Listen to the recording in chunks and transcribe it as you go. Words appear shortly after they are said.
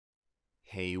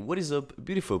Hey, what is up,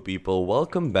 beautiful people?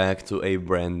 Welcome back to a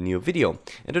brand new video.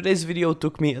 And today's video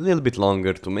took me a little bit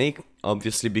longer to make,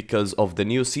 obviously because of the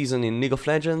new season in League of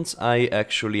Legends. I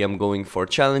actually am going for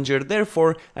Challenger,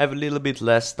 therefore I have a little bit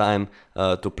less time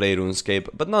to play RuneScape.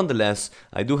 But nonetheless,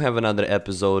 I do have another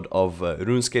episode of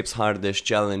RuneScape's Hardest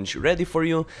Challenge ready for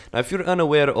you. Now, if you're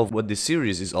unaware of what this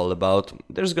series is all about,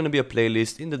 there's gonna be a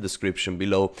playlist in the description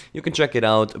below. You can check it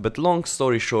out, but long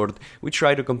story short, we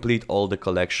try to complete all the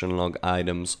collection log items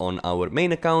on our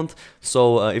main account.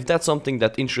 So if that's something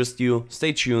that interests you,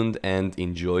 stay tuned and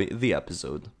enjoy the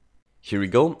episode. Here we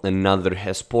go, another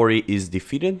Hespori is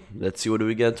defeated. Let's see what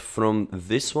we get from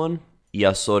this one.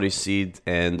 Yasori Seed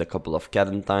and a couple of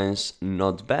Cadentines,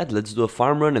 not bad. Let's do a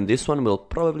farm run and this one will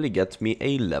probably get me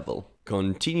a level.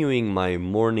 Continuing my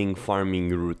morning farming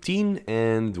routine,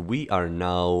 and we are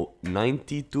now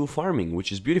 92 farming,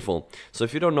 which is beautiful. So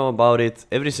if you don't know about it,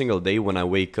 every single day when I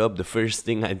wake up, the first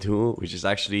thing I do, which is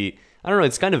actually, I don't know,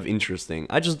 it's kind of interesting.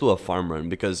 I just do a farm run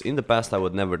because in the past I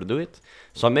would never do it.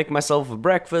 So I make myself a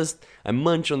breakfast, I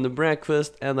munch on the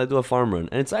breakfast, and I do a farm run.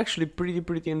 And it's actually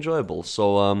pretty enjoyable.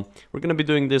 So we're gonna be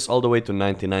doing this all the way to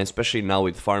 99, especially now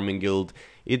with Farming Guild.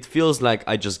 It feels like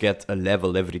I just get a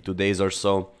level every 2 days or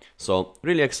so. So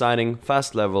really exciting,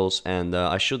 fast levels, and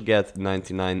I should get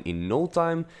 99 in no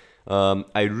time.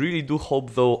 I really do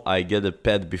hope though I get a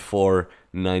pet before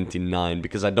 99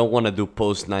 because I don't want to do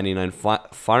post 99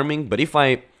 farming, but if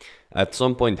I at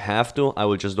some point have to, I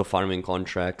will just do farming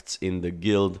contracts in the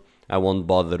guild. I won't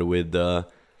bother with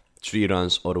tree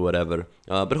runs or whatever,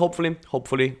 but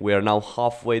hopefully we are now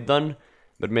halfway done,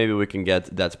 but maybe we can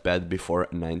get that pet before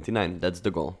 99. That's the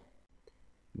goal.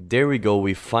 There we go,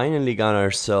 we finally got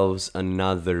ourselves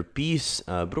another piece,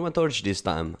 Brumatorch this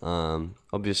time.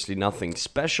 Obviously nothing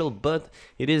special, but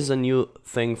it is a new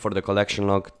thing for the collection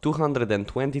log,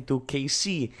 222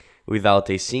 KC without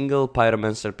a single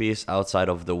Pyromancer piece outside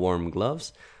of the warm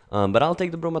gloves. But I'll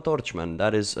take the Brumatorch, man.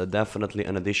 That is definitely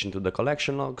an addition to the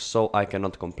collection log, so I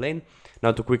cannot complain.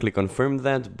 Now to quickly confirm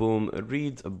that, boom,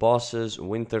 read, bosses,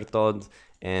 Wintertodt,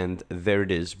 and there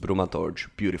it is, Brumatorch,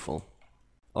 beautiful.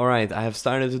 Alright, I have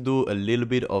started to do a little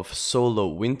bit of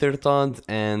solo Wintertodt,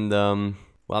 and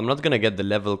well, I'm not gonna get the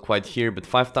level quite here, but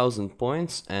 5,000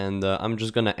 points, and I'm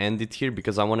just gonna end it here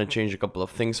because I want to change a couple of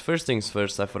things. First things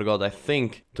first, I forgot, I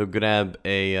think, to grab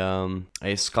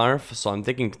a scarf, so I'm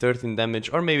taking 13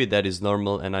 damage, or maybe that is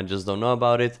normal and I just don't know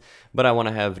about it, but I want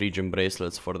to have regen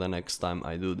bracelets for the next time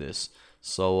I do this.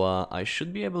 So I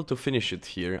should be able to finish it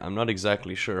here, I'm not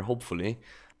exactly sure, hopefully.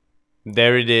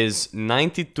 There it is,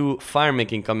 92 fire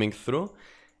making coming through,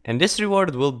 and this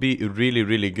reward will be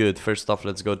really good. First off,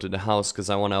 let's go to the house because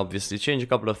I want to obviously change a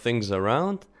couple of things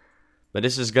around, but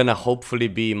this is gonna hopefully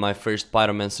be my first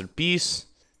Pyromancer piece,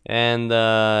 and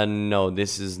no,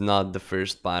 this is not the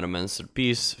first Pyromancer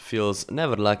piece. Feels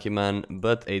never lucky, man,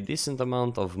 but a decent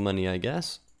amount of money, I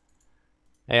guess.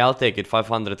 Hey, I'll take it,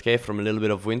 500k from a little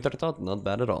bit of Wintertodt, not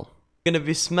bad at all. Gonna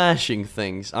be smashing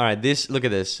things. Alright, this, look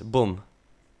at this, boom.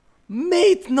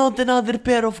 Mate, not another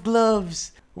pair of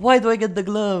gloves! Why do I get the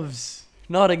gloves?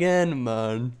 Not again,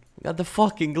 man. Got the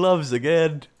fucking gloves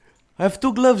again. I have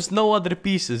 2 gloves, no other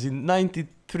pieces in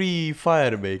 93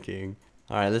 fire making.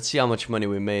 Alright, let's see how much money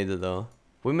we made though.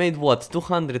 We made what,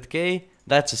 200k?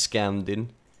 That's a scam, dude.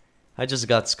 I just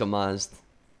got scamazed.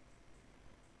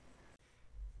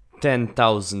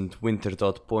 10,000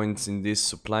 Wintertodt points in this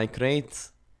supply crate.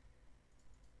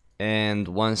 And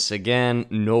once again,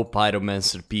 no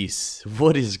Pyromancer piece.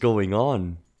 What is going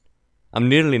on? I'm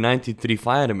nearly 93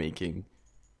 fire making.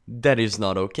 That is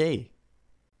not okay.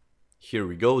 Here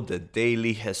we go, the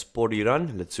daily Hespori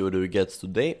run. Let's see what we get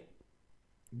today.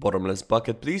 Bottomless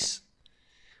bucket, please.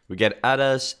 We get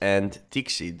Adas and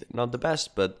Tixid. Not the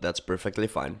best, but that's perfectly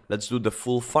fine. Let's do the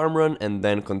full farm run and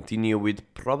then continue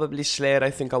with probably Slayer, I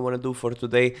think I want to do for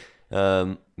today.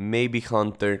 Maybe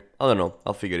Hunter. I don't know,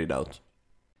 I'll figure it out.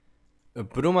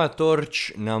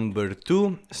 Brumatorch number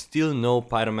 2, still no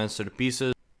Pyromancer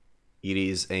pieces. It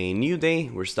is a new day,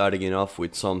 we're starting it off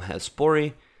with some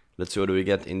Hespori. Let's see what we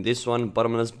get in this one.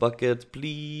 Bottomless bucket,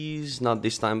 please, not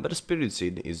this time, but a Spirit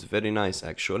Seed is very nice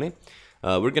actually.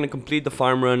 We're gonna complete the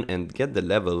farm run and get the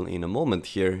level in a moment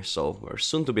here, so we're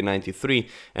soon to be 93,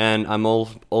 and I'm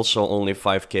also only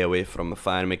 5k away from a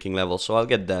fire making level, so I'll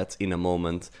get that in a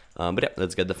moment. But yeah,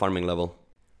 let's get the farming level.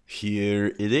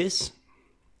 Here it is.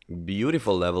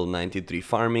 Beautiful level 93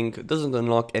 farming. Doesn't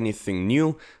unlock anything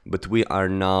new, but we are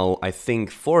now, I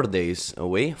think, 4 days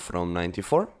away from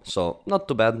 94, so not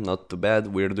too bad, not too bad.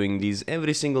 We're doing these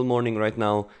every single morning right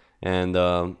now, and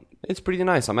it's pretty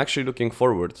nice. I'm actually looking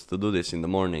forward to do this in the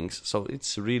mornings, so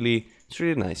it's really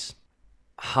nice.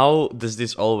 how does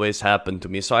this always happen to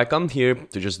me? So I come here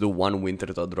to just do one winter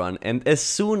toad run, and as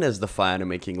soon as the fire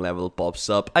making level pops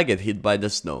up, I get hit by the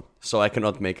snow, so I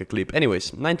cannot make a clip.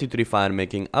 Anyways, 93 fire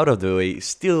making out of the way,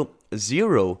 still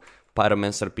 0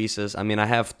 pyromancer pieces. I mean, I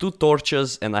have 2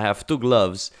 torches and I have 2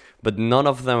 gloves, but none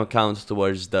of them count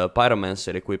towards the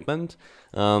pyromancer equipment.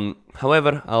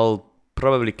 However, I'll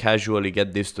probably casually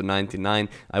get this to 99.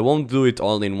 I won't do it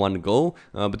all in one go,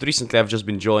 but recently I've just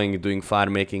been enjoying doing fire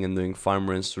making and doing farm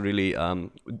runs really,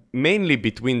 mainly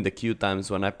between the queue times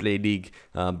when I play League.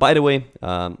 By the way,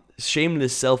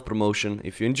 shameless self-promotion,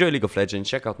 if you enjoy League of Legends,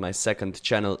 check out my second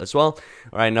channel as well.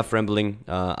 Alright, enough rambling,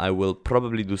 I will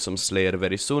probably do some Slayer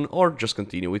very soon, or just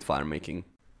continue with fire making.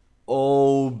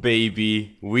 Oh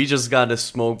baby, we just got a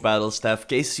smoke battle staff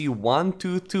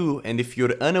KC122, and if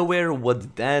you're unaware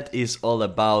what that is all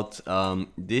about,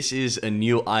 this is a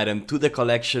new item to the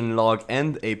collection log,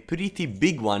 and a pretty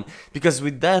big one, because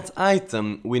with that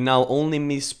item we now only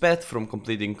miss Pet from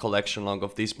completing collection log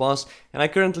of this boss, and I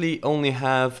currently only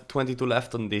have 22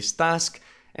 left on this task.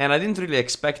 And I didn't really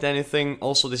expect anything.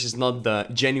 Also, this is not the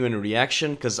genuine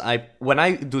reaction, because when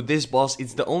I do this boss,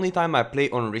 it's the only time I play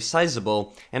on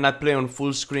resizable, and I play on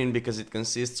full screen because it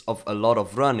consists of a lot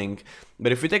of running.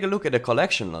 But if we take a look at the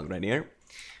collection log right here,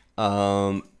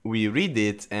 we read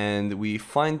it and we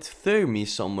find Thermi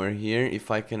somewhere here.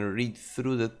 If I can read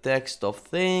through the text of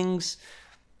things,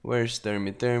 where's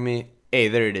Thermi? Hey,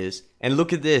 there it is. And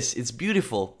look at this, it's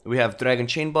beautiful. We have dragon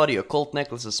chain body, occult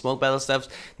necklace, and smoke battle staffs.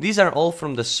 These are all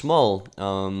from the small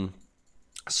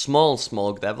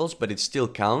smoke devils, but it still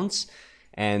counts.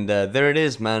 And there it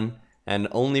is, man. And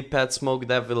only pet smoke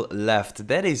devil left.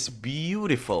 That is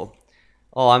beautiful.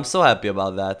 Oh, I'm so happy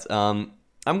about that. I'm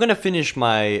gonna finish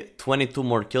my 22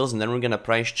 more kills, and then we're gonna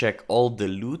price check all the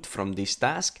loot from this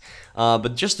task.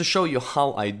 But just to show you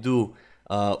how I do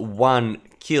one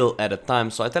kill at a time.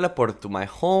 So I teleport to my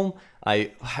home,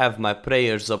 I have my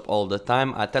prayers up all the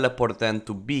time, I teleport then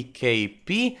to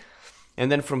BKP,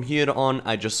 and then from here on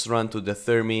I just run to the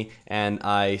Thermi and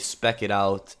I spec it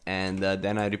out, and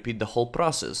then I repeat the whole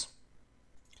process.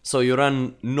 So you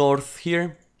run north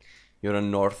here, you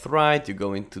run north right, you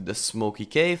go into the smoky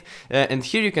cave, and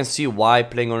here you can see why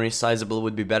playing on resizable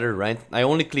would be better, right? I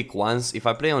only click once. If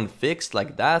I play on fixed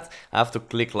like that, I have to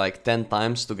click like 10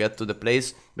 times to get to the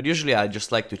place, but usually I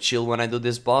just like to chill when I do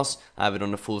this boss. I have it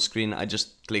on the full screen, I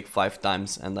just click 5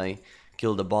 times and I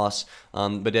kill the boss.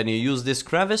 But then you use this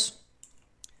crevice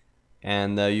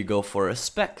and you go for a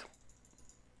spec.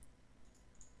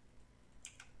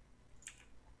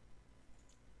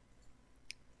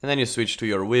 And then you switch to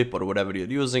your whip or whatever you're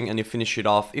using and you finish it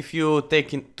off. If you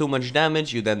take too much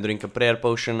damage, you then drink a prayer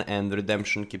potion and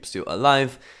redemption keeps you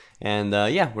alive. And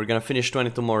yeah, we're gonna finish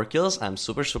 22 more kills. I'm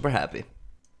super happy.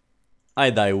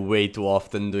 I die way too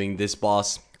often doing this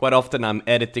boss. Quite often I'm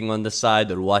editing on the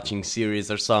side or watching series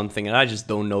or something, and I just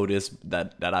don't notice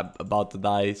that I'm about to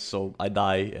die, so I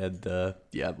die, and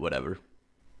yeah, whatever.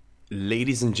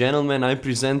 Ladies and gentlemen, I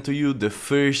present to you the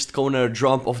first Konar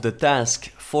drop of the task,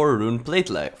 4 rune plate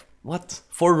life. What?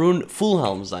 4 rune full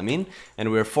helms, I mean,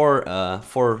 and we're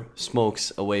 4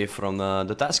 smokes away from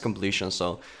the task completion,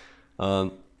 so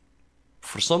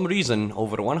for some reason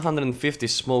over 150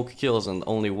 smoke kills and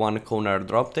only 1 Konar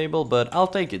drop table, but I'll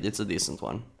take it, it's a decent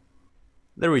one.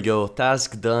 There we go,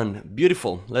 task done,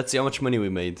 beautiful. Let's see how much money we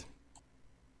made.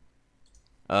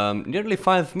 Nearly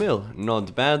 5 mil,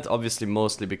 not bad, obviously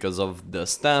mostly because of the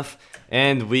staff,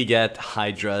 and we get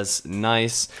Hydras,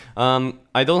 nice.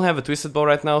 I don't have a twisted bow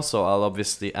right now, so I'll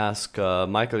obviously ask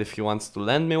Michael if he wants to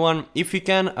lend me one. If he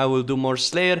can, I will do more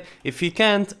Slayer. If he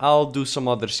can't, I'll do some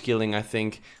other skilling, I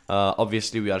think.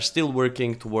 Obviously we are still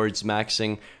working towards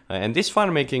maxing, and this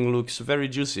farm making looks very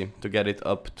juicy to get it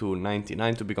up to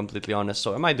 99, to be completely honest,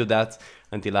 so I might do that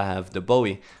until I have the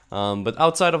Bowie. But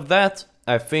outside of that,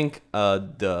 I think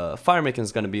the fire making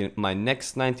is gonna be my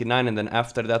next 99, and then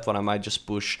after that one I might just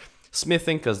push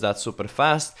smithing, because that's super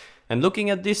fast. And looking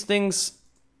at these things,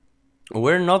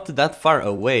 we're not that far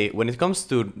away. When it comes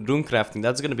to rune crafting,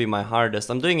 that's gonna be my hardest.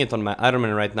 I'm doing it on my Iron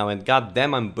Man right now, and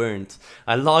goddamn, I'm burnt.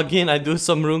 I log in, I do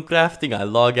some rune crafting, I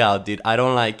log out, dude. I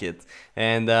don't like it.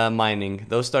 And mining,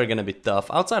 those two are gonna be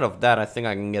tough. Outside of that, I think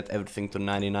I can get everything to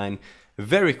 99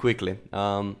 very quickly.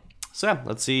 So yeah,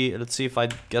 let's see if I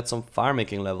get some fire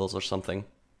making levels or something.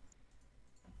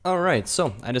 Alright,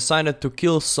 so I decided to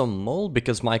kill some mole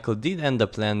because Michael did end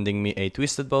up lending me a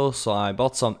twisted bow, so I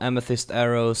bought some amethyst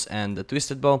arrows and a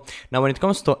twisted bow. Now when it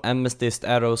comes to amethyst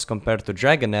arrows compared to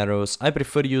dragon arrows, I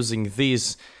prefer using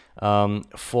these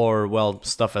for, well,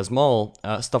 stuff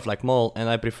like mole, and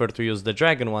I prefer to use the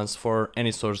dragon ones for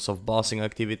any sorts of bossing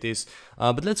activities.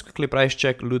 But let's quickly price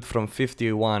check loot from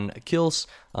 51 kills.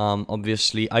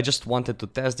 Obviously, I just wanted to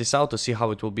test this out to see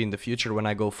how it will be in the future when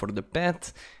I go for the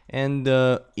pet. And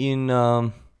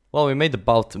well, we made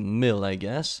about a mil, I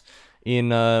guess, in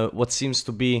what seems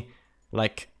to be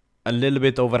like a little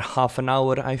bit over half an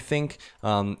hour, I think.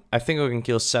 I think we can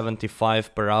kill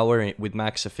 75 per hour with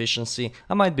max efficiency.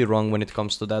 I might be wrong when it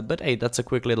comes to that, but hey, that's a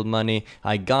quick little money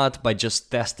I got by just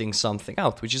testing something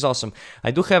out, which is awesome. I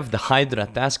do have the Hydra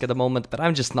task at the moment, but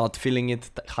I'm just not feeling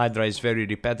it. The Hydra is very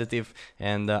repetitive,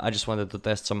 and I just wanted to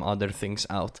test some other things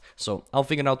out. So I'll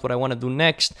figure out what I want to do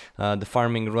next. The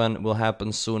farming run will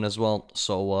happen soon as well,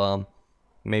 so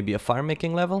maybe a farm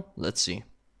making level? Let's see.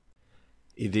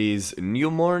 It is new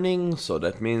morning, so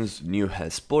that means new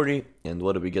Hespori. And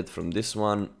what do we get from this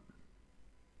one?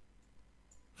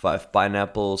 5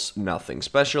 pineapples, nothing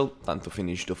special. Time to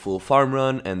finish the full farm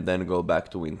run and then go back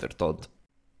to Wintertodt.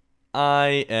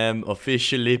 I am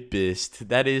officially pissed.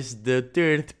 That is the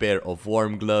 3rd pair of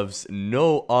warm gloves,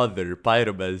 no other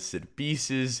pyromancer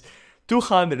pieces.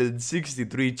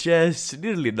 263 chests,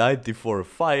 nearly 94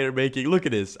 fire making. Look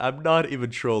at this, I'm not even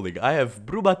trolling. I have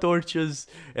bruma torches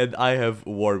and I have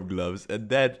warm gloves, and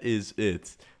that is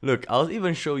it. Look, I'll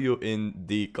even show you in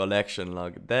the collection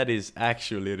log. That is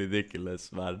actually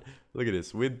ridiculous, man. Look at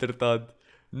this, Wintertodt,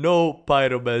 no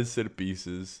pyromancer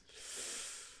pieces.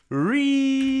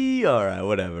 Alright,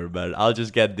 whatever, man. I'll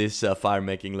just get this fire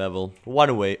making level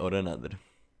one way or another.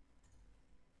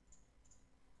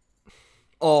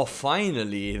 Oh,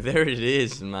 finally, there it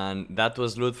is, man. That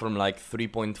was loot from like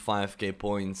 3.5k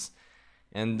points.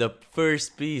 And the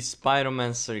first piece,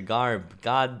 Pyromancer Garb.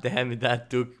 God damn it,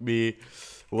 that took me,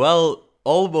 well,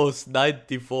 almost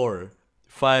 94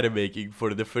 fire making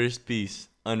for the first piece.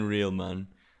 Unreal, man.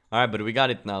 Alright, but we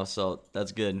got it now, so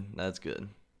that's good, that's good.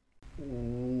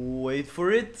 Wait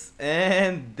for it,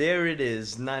 and there it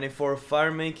is. 94 fire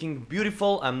making,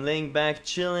 beautiful. I'm laying back,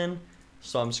 chilling.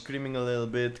 So I'm screaming a little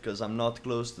bit because I'm not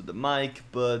close to the mic,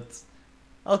 but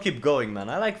I'll keep going,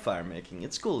 man. I like fire making.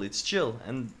 It's cool, it's chill,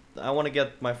 and I want to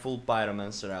get my full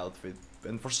pyromancer outfit,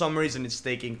 and for some reason it's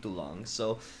taking too long,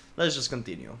 so let's just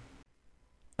continue.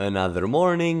 Another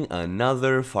morning,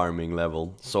 another farming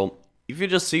level. So if you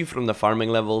just see from the farming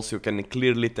levels, you can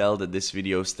clearly tell that this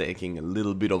video is taking a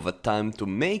little bit of a time to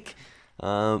make,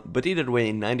 but either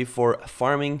way, 94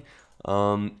 farming.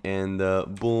 And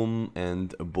boom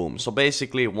and boom. So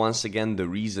basically, once again, the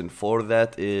reason for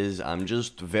that is I'm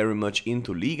just very much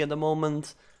into League at the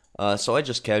moment. So I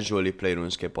just casually play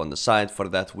RuneScape on the side for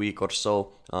that week or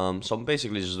so. So I'm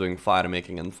basically just doing fire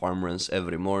making and farm runs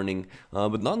every morning.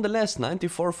 But nonetheless,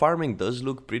 94 farming does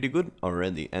look pretty good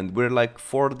already. And we're like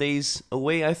 4 days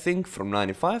away, I think, from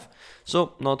 95.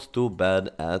 So not too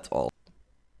bad at all.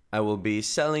 I will be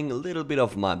selling a little bit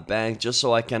of my bag just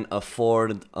so I can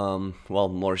afford, well,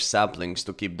 more saplings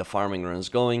to keep the farming runs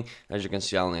going. As you can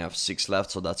see, I only have 6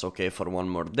 left, so that's okay for one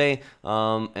more day.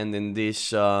 And in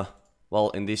this,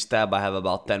 well, in this tab I have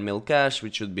about 10 mil cash,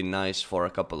 which would be nice for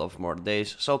a couple of more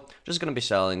days. So just gonna be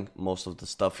selling most of the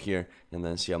stuff here and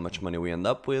then see how much money we end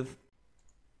up with.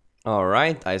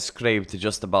 Alright, I scraped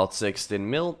just about 16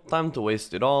 mil, time to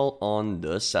waste it all on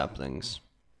the saplings.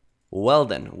 Well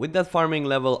then, with that farming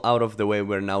level out of the way,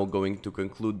 we're now going to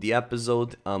conclude the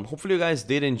episode. Hopefully you guys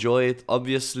did enjoy it.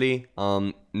 Obviously,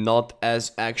 not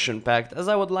as action-packed as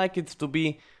I would like it to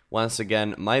be. Once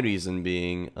again, my reason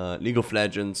being League of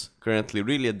Legends, currently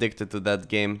really addicted to that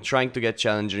game, trying to get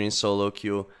Challenger in solo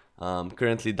queue.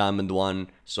 Currently Diamond 1,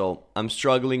 so I'm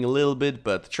struggling a little bit,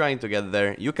 but trying to get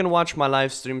there. You can watch my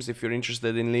live streams if you're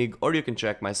interested in League, or you can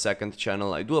check my second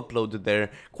channel. I do upload it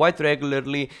there quite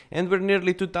regularly, and we're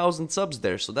nearly 2,000 subs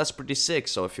there, so that's pretty sick.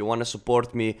 So if you want to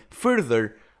support me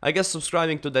further, I guess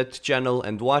subscribing to that channel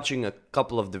and watching a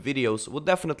couple of the videos would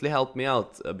definitely help me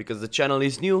out, because the channel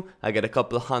is new. I get a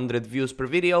couple hundred views per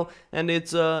video, and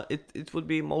it would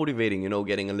be motivating, you know,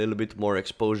 getting a little bit more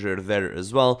exposure there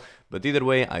as well. But either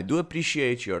way, I do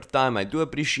appreciate your time, I do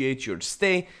appreciate your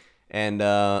stay, and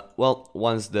well,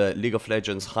 once the League of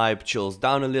Legends hype chills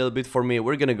down a little bit for me,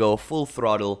 we're gonna go full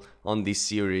throttle on this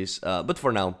series. But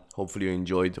for now, hopefully you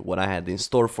enjoyed what I had in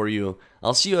store for you.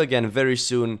 I'll see you again very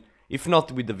soon. If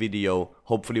not with the video,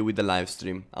 hopefully with the live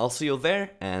stream. I'll see you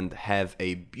there and have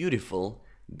a beautiful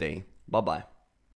day. Bye bye.